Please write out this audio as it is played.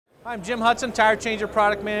I'm Jim Hudson, Tire Changer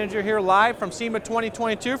Product Manager here live from SEMA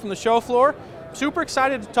 2022 from the show floor. Super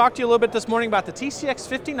excited to talk to you a little bit this morning about the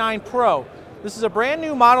TCX59 Pro. This is a brand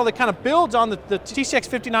new model that kind of builds on the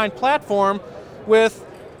TCX59 platform with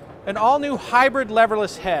an all-new hybrid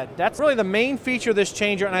leverless head. That's really the main feature of this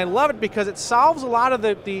changer, and I love it because it solves a lot of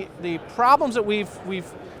the problems that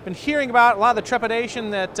we've been hearing about, a lot of the trepidation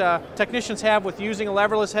that technicians have with using a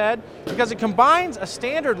leverless head, because it combines a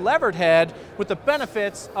standard levered head with the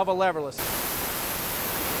benefits of a leverless.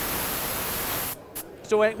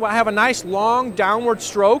 So I have a nice long downward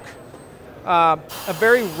stroke, a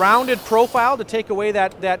very rounded profile to take away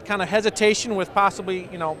that kind of hesitation with possibly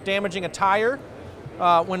damaging a tire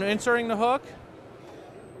when inserting the hook.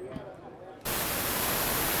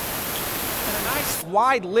 And a nice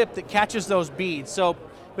wide lip that catches those beads. So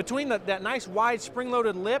between that nice wide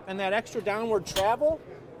spring-loaded lip and that extra downward travel,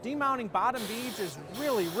 demounting bottom beads is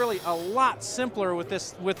really a lot simpler with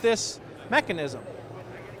this mechanism.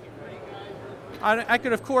 I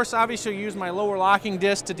could, of course, obviously use my lower locking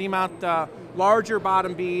disc to demount larger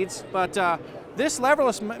bottom beads, but this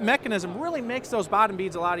leverless mechanism really makes those bottom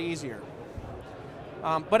beads a lot easier.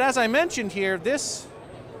 But as I mentioned here, this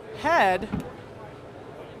head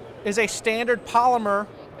is a standard polymer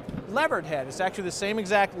levered head. It's actually the same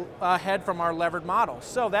exact head from our levered model.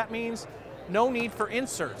 So that means no need for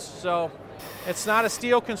inserts. So it's not a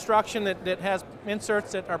steel construction that has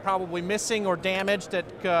inserts that are probably missing or damaged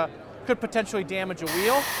that could potentially damage a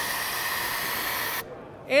wheel.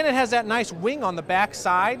 And it has that nice wing on the back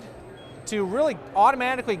side to really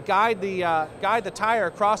automatically guide the tire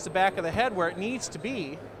across the back of the head where it needs to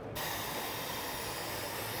be.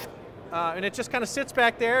 And it just kind of sits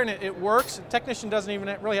back there and it works. The technician doesn't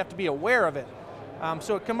even really have to be aware of it.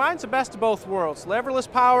 So it combines the best of both worlds,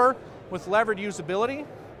 leverless power with levered usability.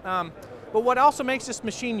 But what also makes this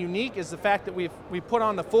machine unique is the fact that we put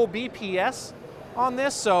on the full BPS on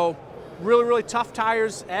this. So really tough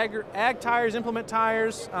tires, ag tires, implement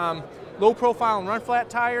tires, low profile and run flat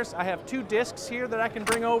tires. I have two discs here that I can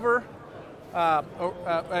bring over. A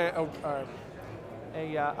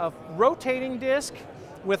rotating disc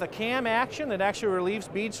with a cam action that actually relieves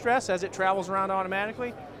bead stress as it travels around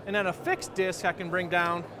automatically, and then a fixed disc I can bring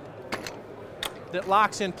down that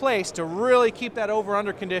locks in place to really keep that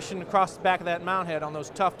over-under condition across the back of that mount head on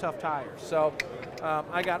those tough tires. So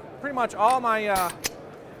I got pretty much all my,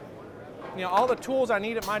 all the tools I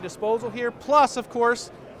need at my disposal here, plus of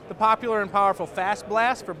course the popular and powerful Fast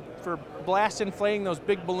Blast for blast inflating those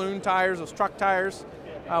big balloon tires, those truck tires,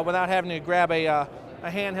 without having to grab a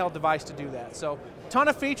handheld device to do that. So ton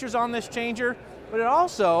of features on this changer, but it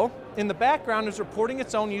also, in the background, is reporting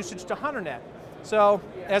its own usage to HunterNet. So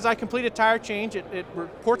as I complete a tire change, it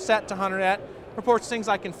reports that to HunterNet, reports things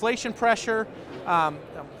like inflation pressure,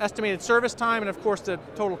 estimated service time, and of course the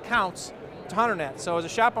total counts to HunterNet. So as a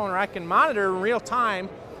shop owner, I can monitor in real time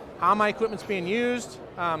how my equipment's being used,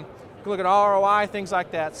 look at ROI, things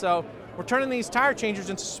like that. So we're turning these tire changers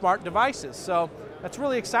into smart devices. So that's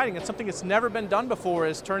really exciting. It's something that's never been done before,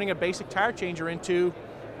 is turning a basic tire changer into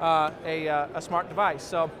a smart device.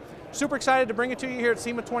 So super excited to bring it to you here at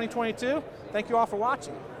SEMA 2022. Thank you all for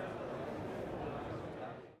watching.